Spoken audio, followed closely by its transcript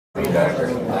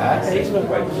É isso, meu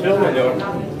pai. Seu melhor.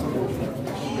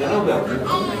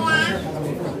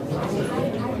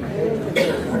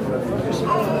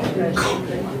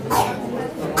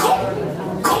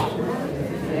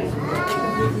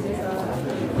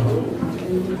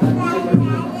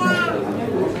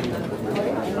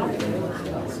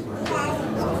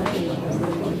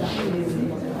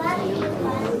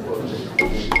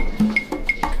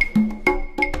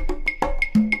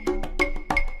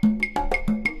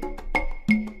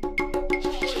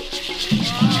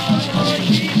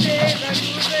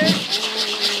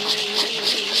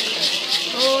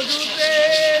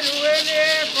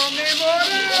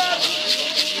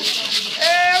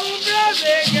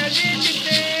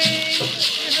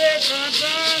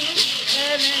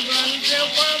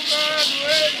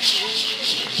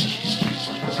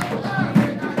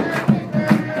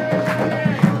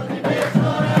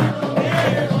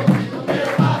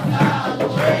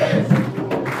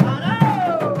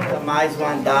 Mais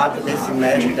uma data desse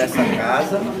mestre dessa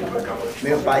casa.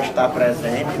 Meu pai está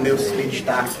presente, meus filhos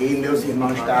estão aqui, meus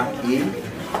irmãos estão aqui,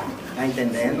 tá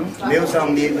entendendo? Meus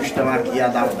amigos estão aqui,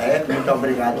 Adalberto, muito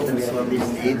obrigado pela sua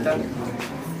visita.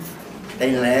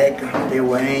 Tem Leca, tem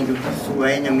o Êndio,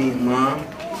 Suênia, minha irmã,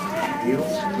 viu?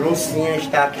 Lucinha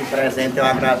está aqui presente, eu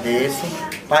agradeço.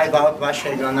 Pai Valdo vai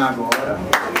chegando agora.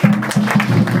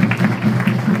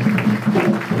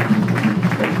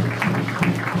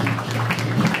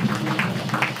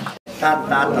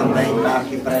 Tatá também está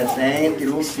aqui presente,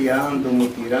 Luciano do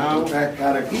Mutirão. É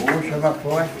cara que puxa na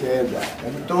queda.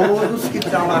 Todos que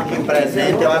estão aqui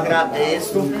presentes, eu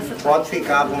agradeço. Pode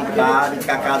ficar à vontade, que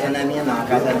a casa não é minha não, a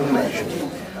casa é do mestre.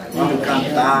 Vamos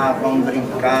cantar, vamos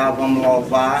brincar, vamos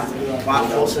louvar com a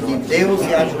força de Deus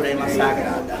e a Jurema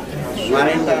Sagrada.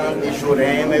 40 anos de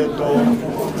Jurema, eu estou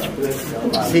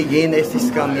seguindo esses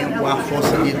caminhos com a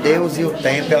força de Deus e o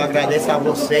tempo. Eu agradeço a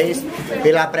vocês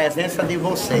pela presença de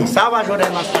vocês. Salve a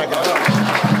Jurema Sagrada!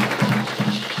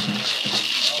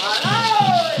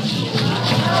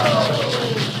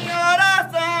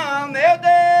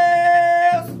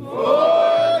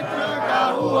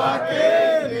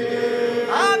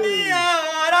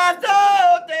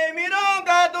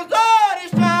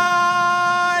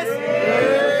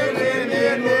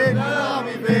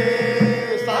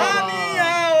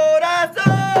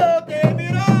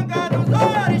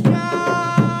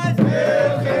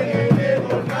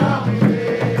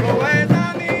 Pois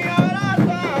a minha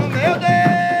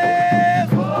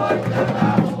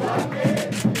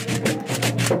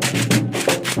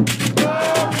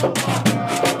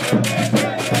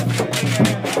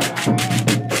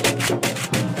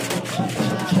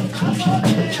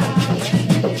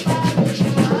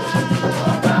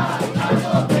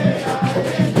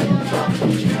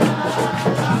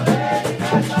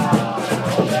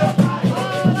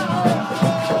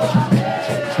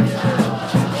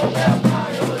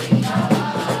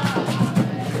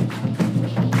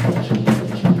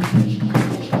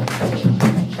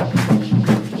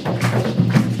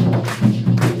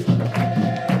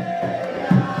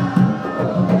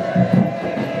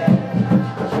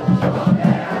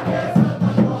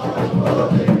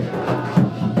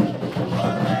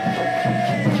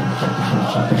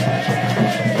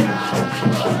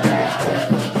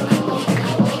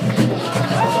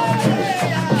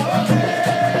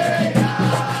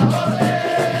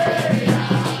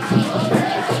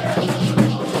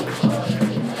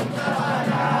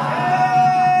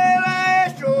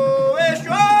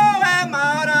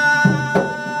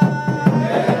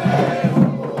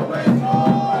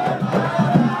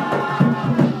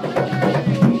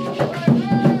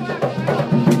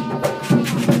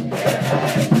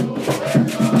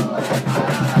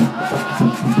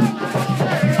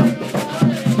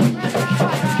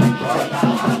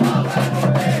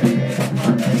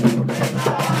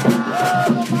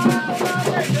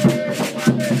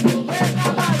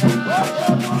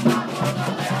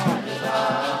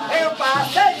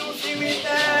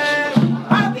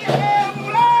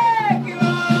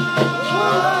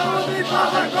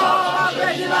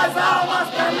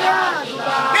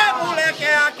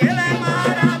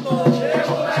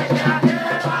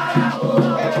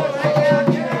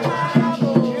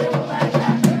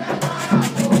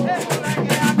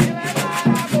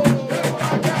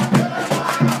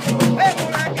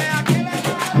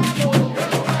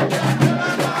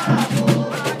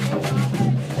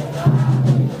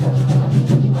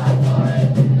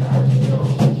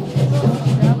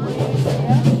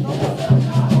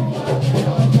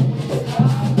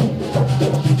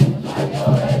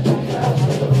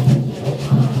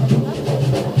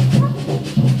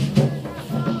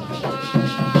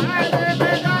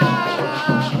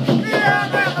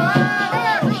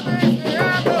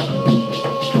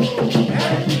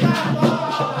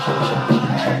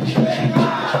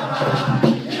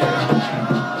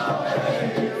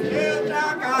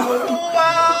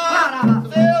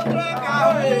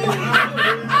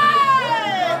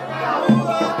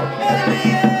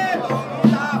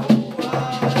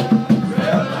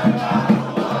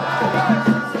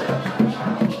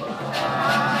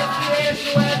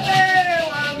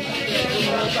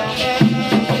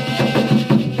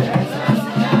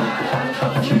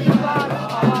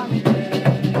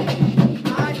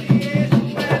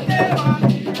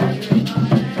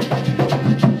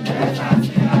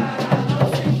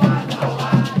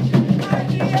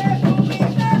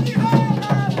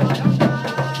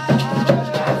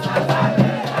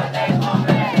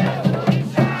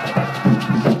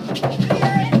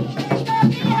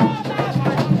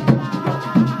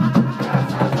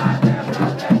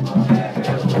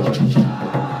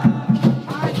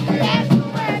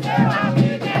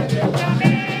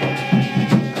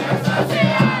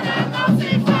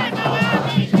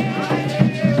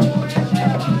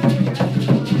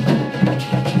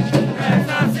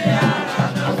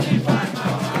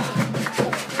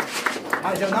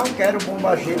Mas eu não quero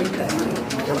bombageiro interno.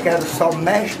 Eu quero só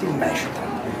mestre.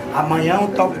 Amanhã um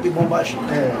toque de bombageiro.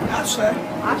 Tá certo.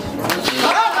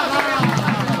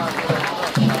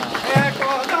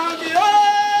 Recordando de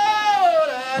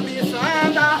ouro, é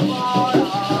missão da fora.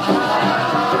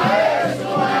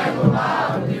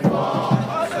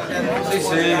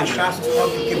 Cachaça,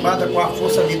 toque que banda com a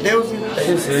força de Deus e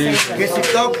que esse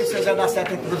toque que seja da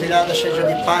Sete Encruzilhadas seja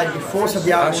de paz, de força,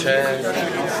 de amor.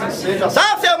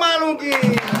 Salve, seu malunguinho!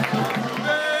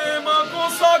 Tema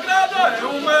consagrada é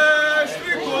um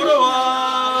mestre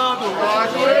coroado. A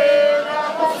Jurema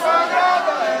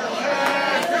consagrada é um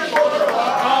mestre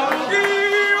coroado.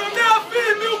 Malunguinho, me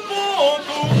afirme o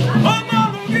ponto. Ô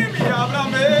malunguinho, me abra a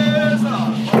mesa.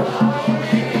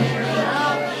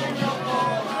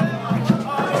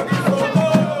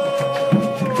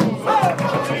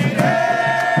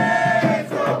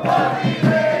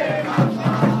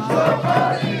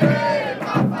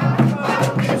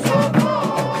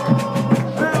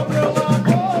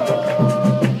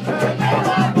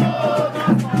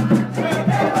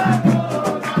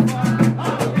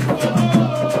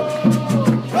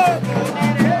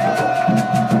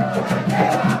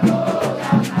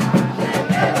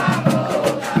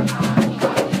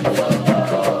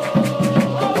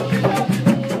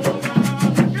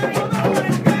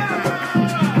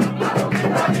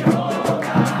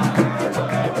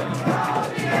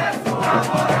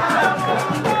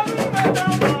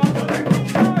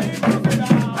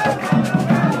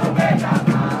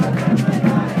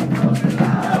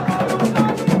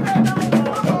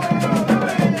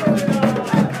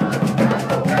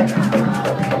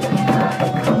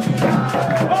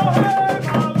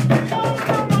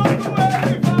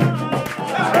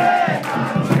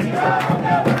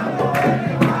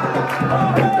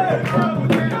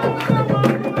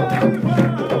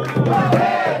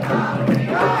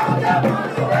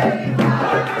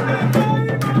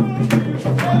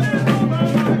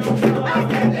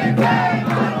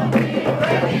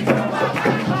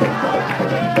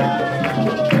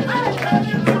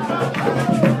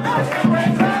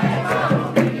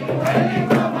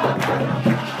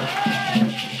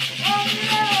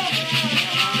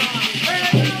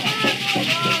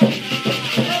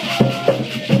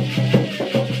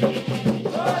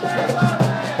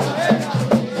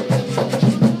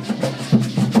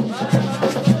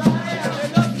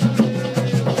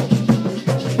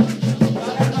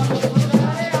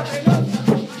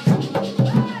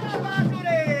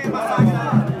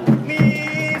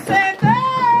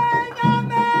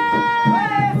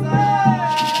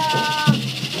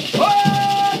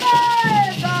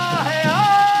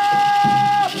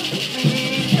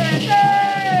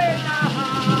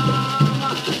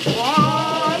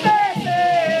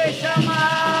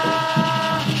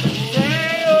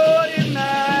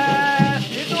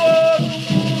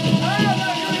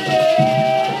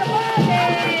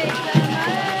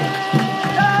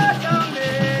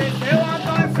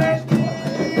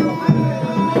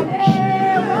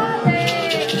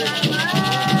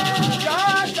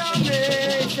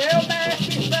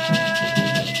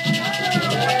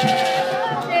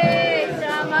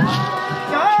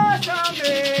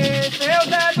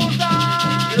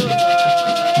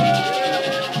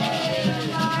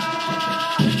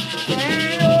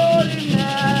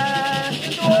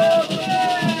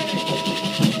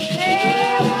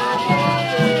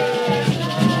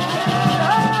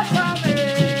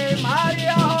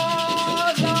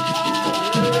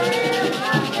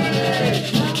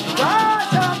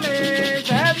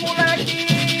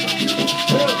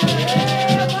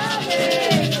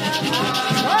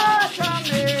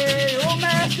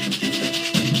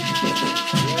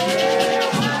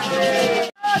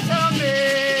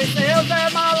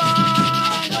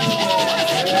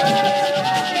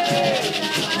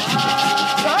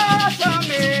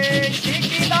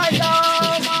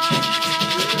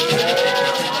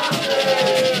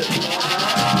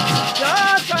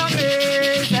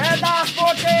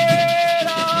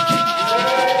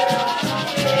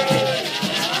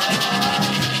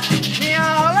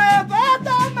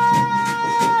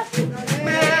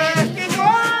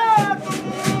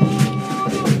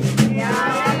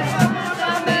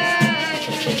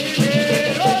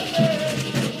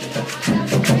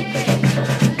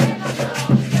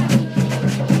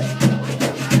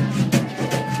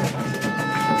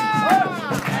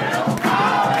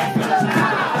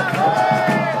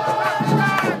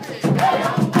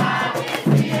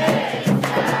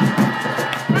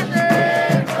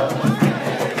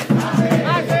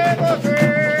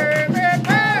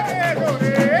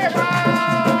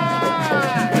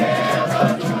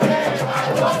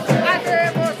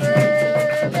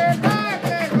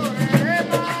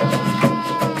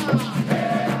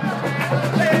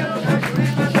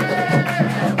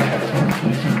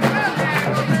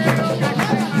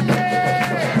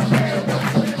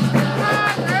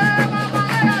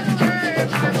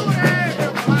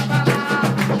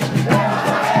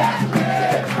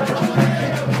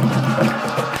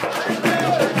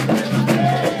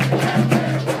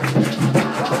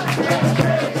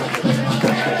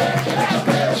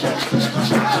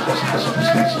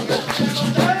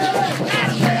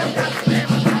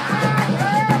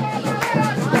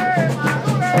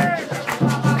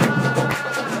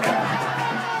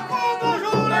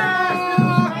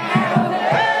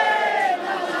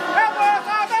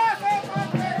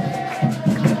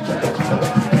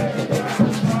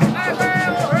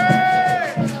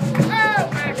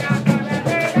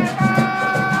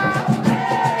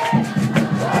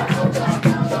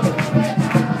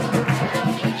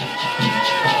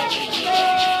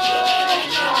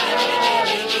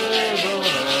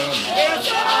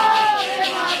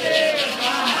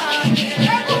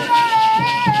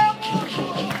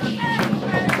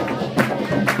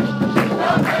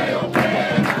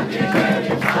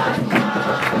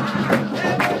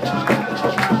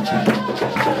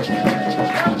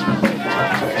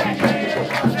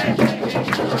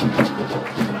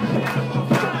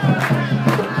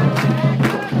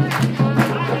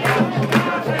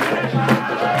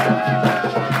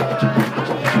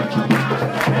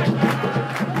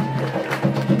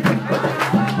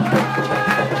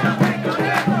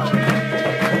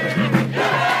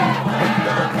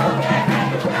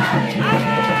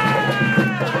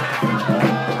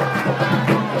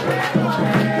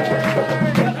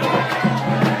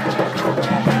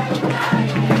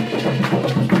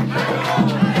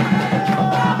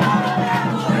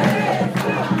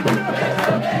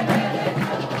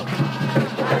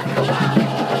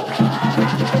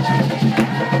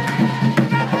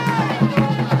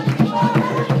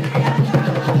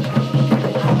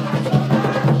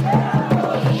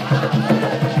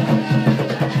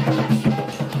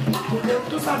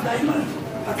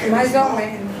 Mais ou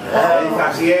menos.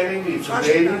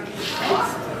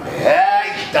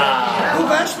 Eita! O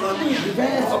verso todinho.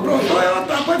 Pronto, ela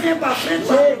tá, depois vem pra frente.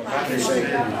 Não,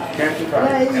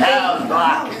 tô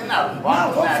aqui não.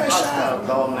 Vou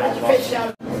fechar.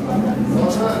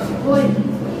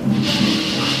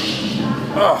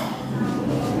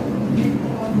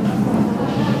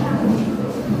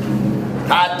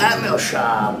 Cadê meu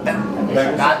chapéu?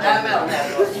 Cadê meu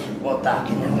negócio? Vou botar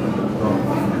aqui, né?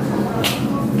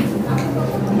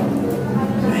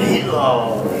 E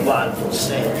louvado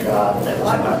seja Deus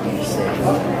aqui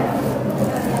seja.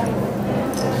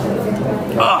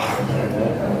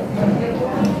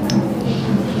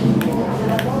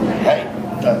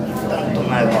 Eita, tanto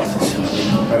negócio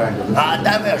assim.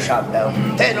 Cadê meu chapéu?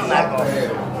 Tem um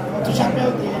negócio. O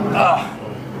chapéu dele.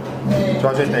 Deixa eu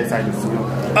ajeitar isso aí do senhor.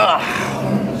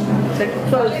 Você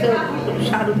foi o seu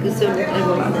charuto que o senhor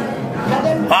entregou lá dentro?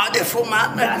 Pode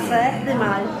fumar, né? Tá certo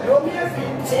demais.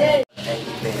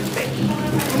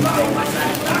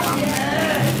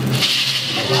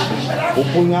 O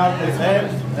punhal é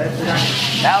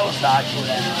É o saco,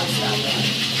 né?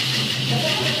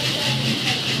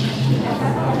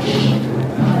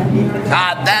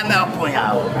 Cadê meu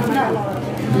punhal?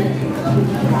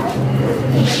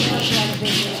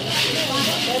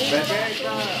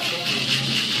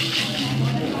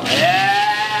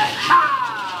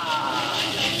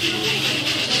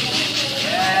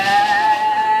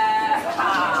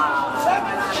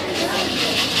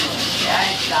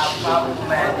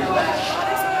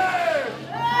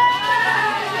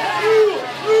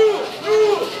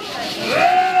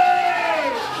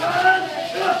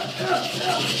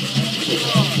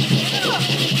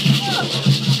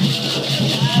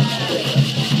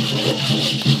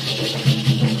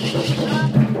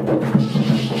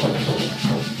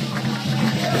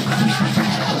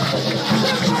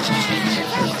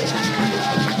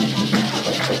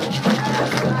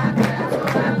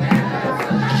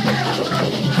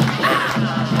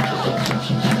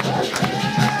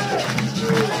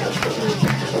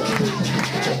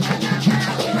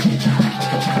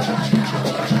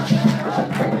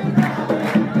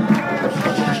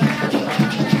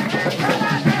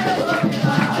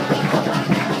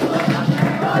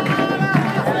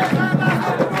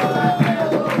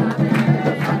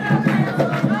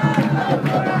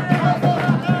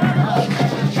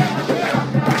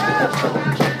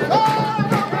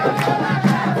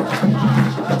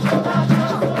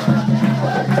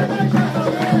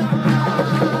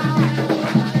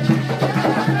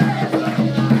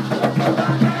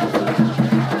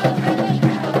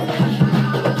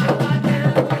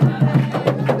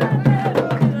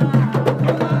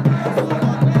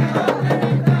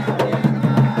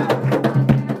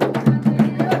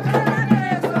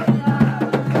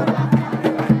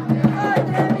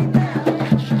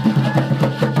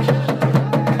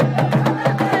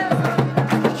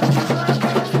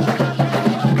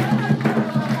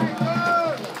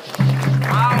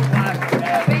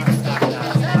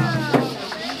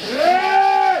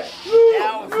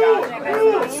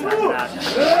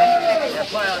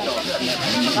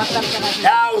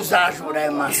 Dá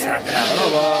Jurema sagrada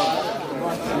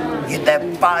e dê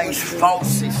paz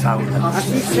falsa e saúde.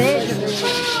 Assim seja.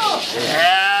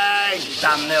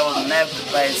 Eita, meu nego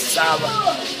pensava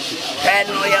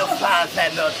que não ia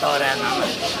fazer meu toré, não.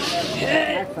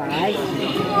 Faz.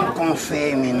 Não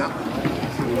confia em mim, não.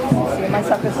 Sim, mas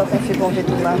essa pessoa tem ficou ouvindo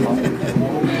tudo na mão.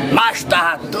 Mas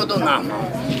tava tudo na mão.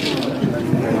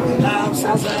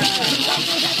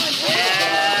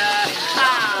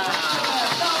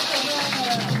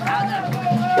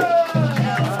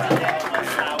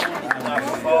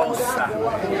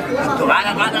 Tu vai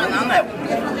agora não, meu.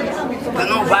 Tu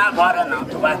não vai agora não,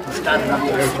 tu vai pro estado da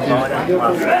tua história,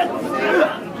 tua fé.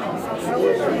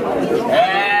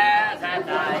 É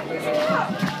verdade.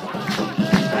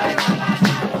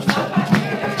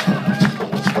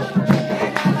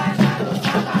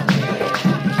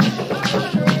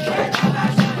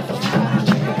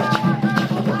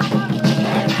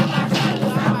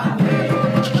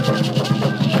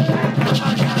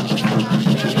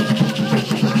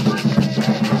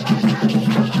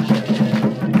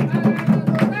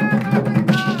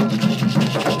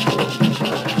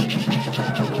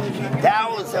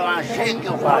 Que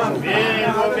eu faço.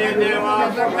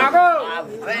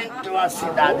 Avento a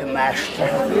cidade mestra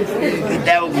que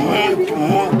deu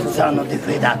muitos anos de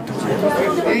vida tua.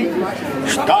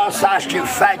 Estou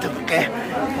satisfeito porque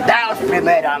Deus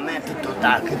primeiramente tu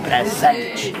tá aqui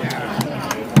presente.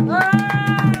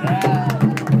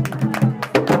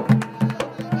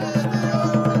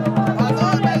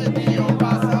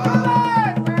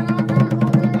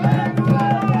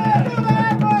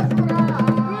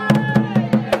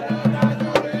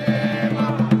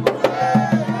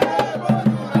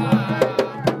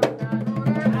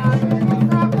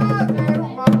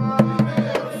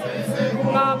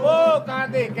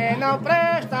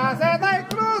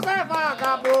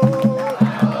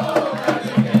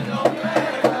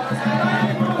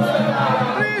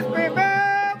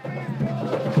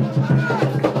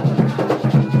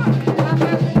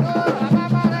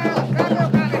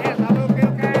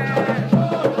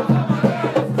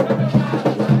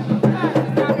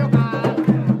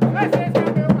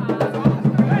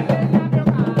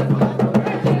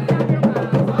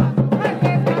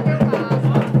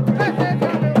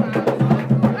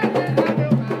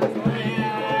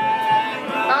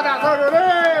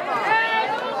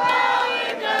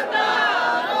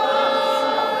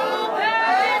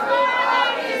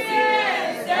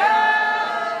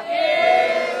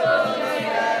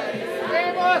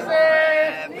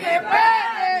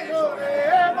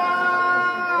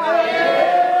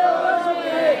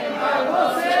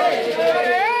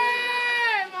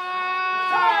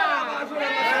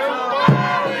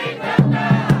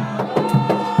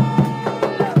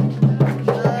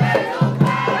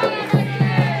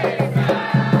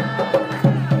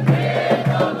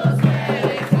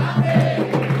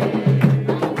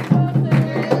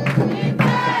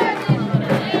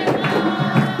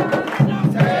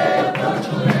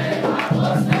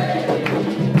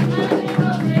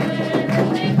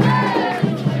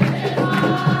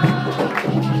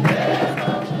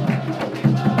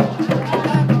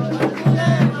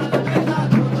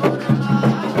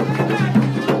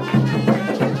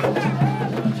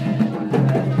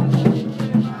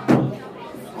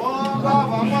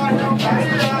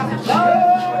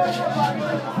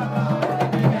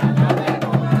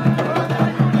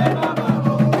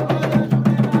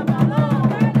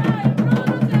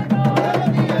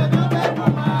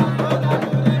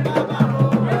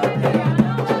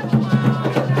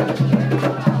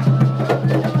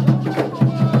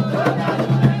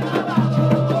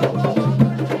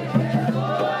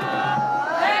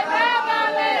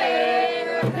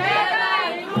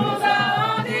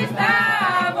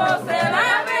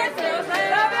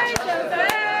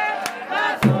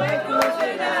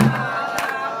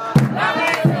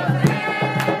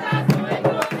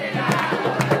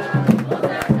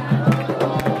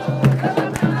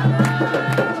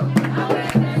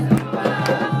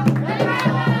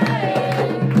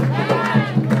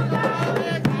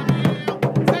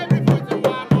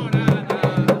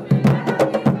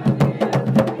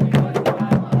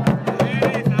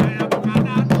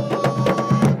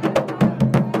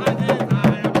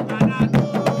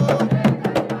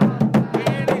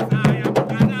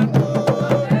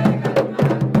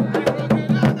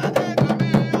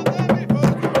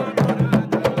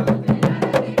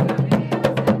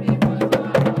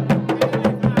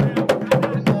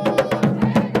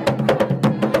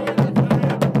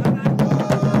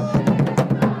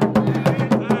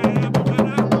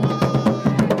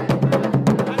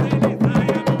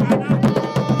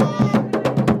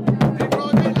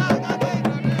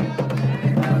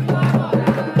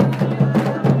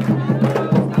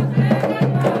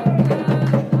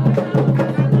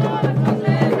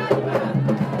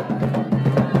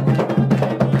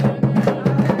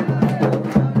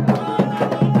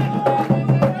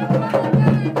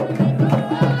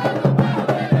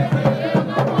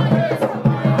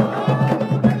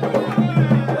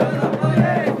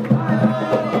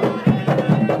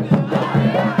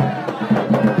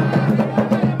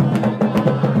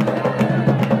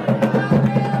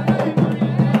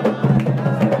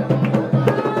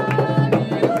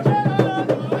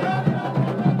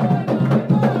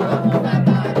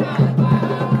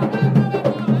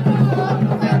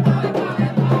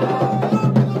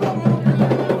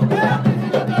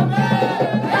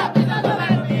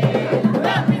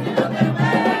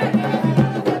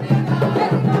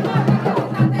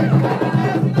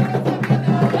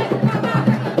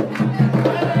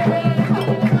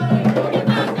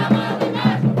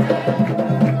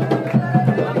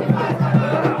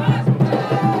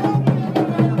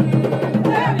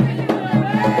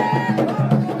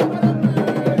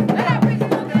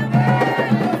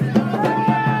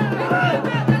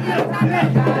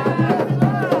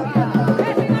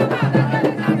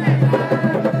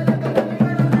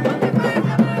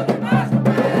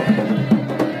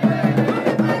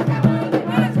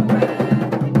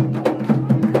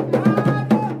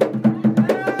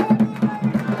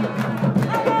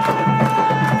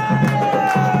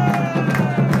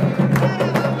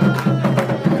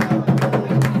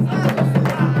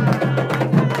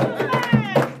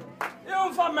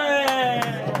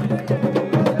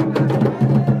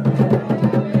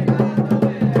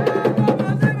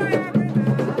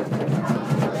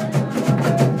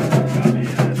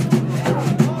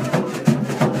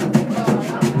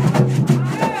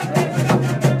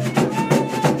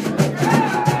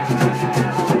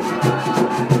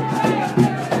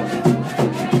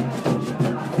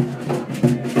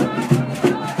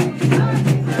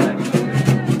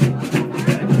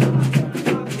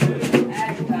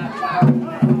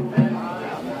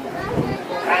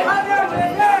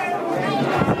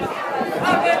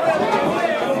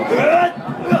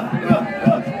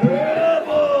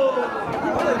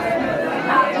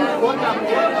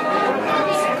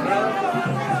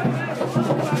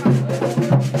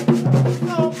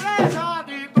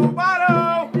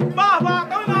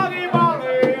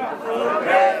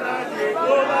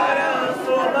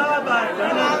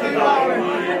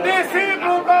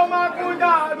 discípulo toma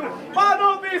cuidado para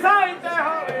não pisar em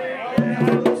terra alheia.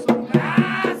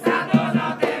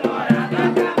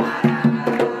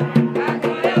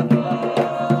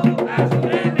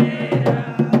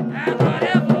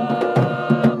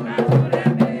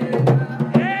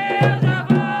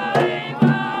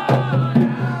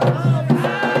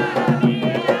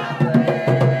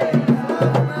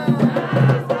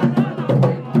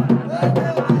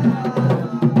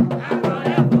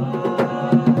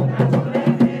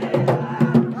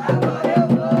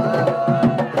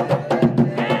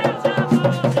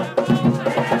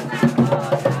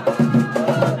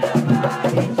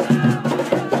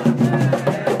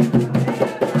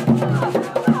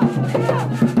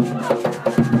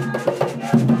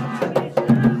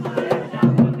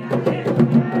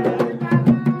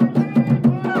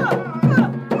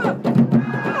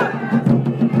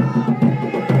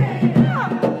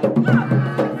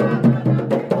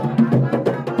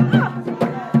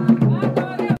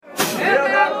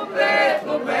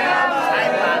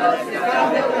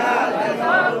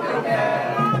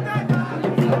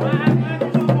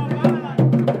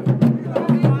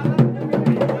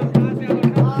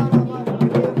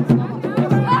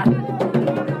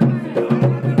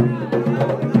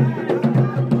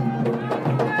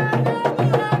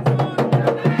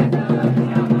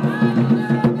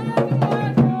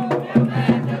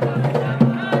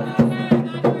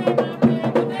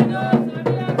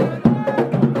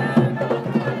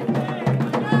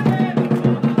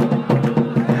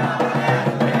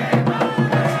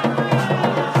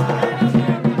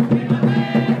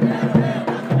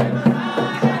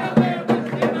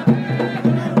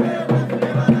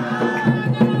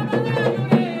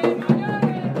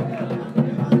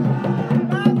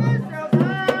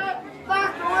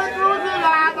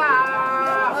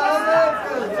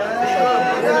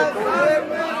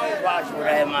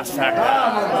 Jurema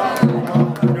sagrada,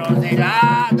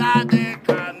 encruzilhada de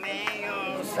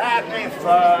caminho, sempre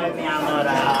foi minha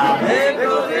morada.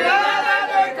 Encruzilhada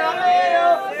de caminho,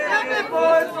 sempre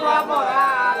foi sua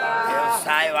morada. Eu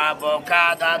saio a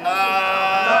boca da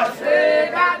noite,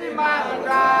 Chega de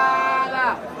madrugada,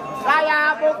 sai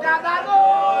a boca da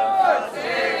noite,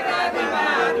 chega de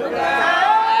madrugada.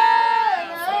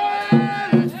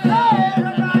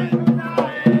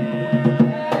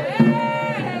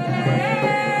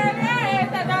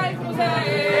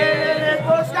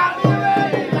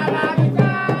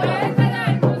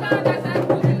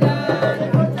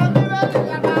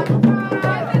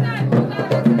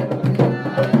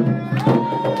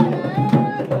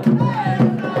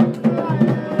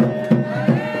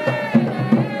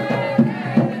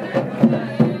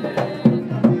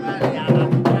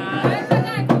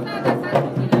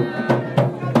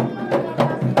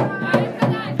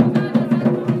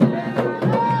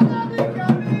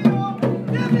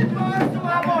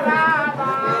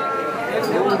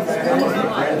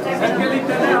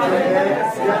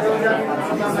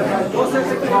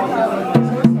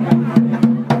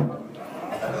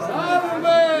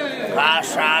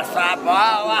 Cachaça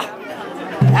boa,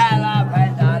 ela vai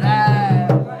dar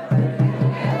ela.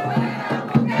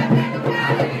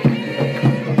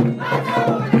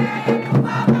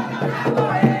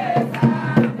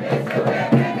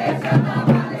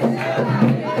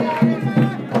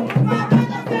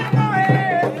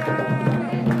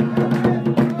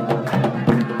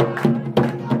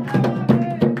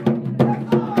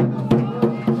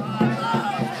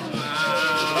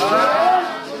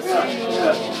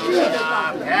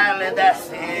 Ele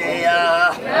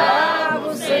descia,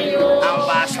 não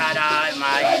baixará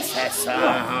mais exceção.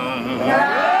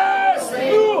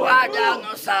 Guarda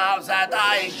no sal, Zé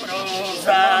da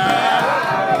Encruza,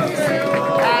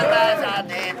 a mesa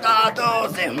de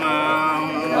todos os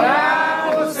irmãos.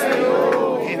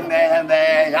 E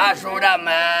bem, a jura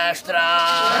mestra,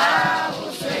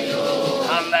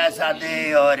 a mesa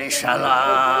de Orixalá.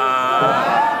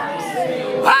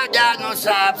 Guarda no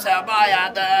sal, seu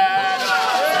boiadeiro.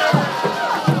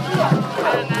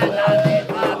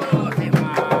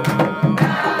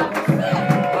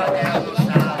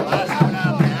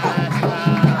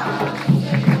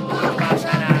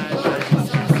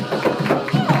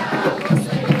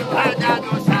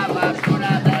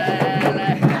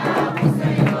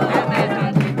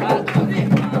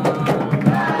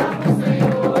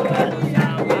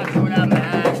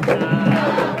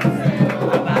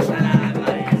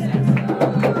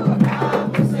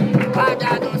 Vai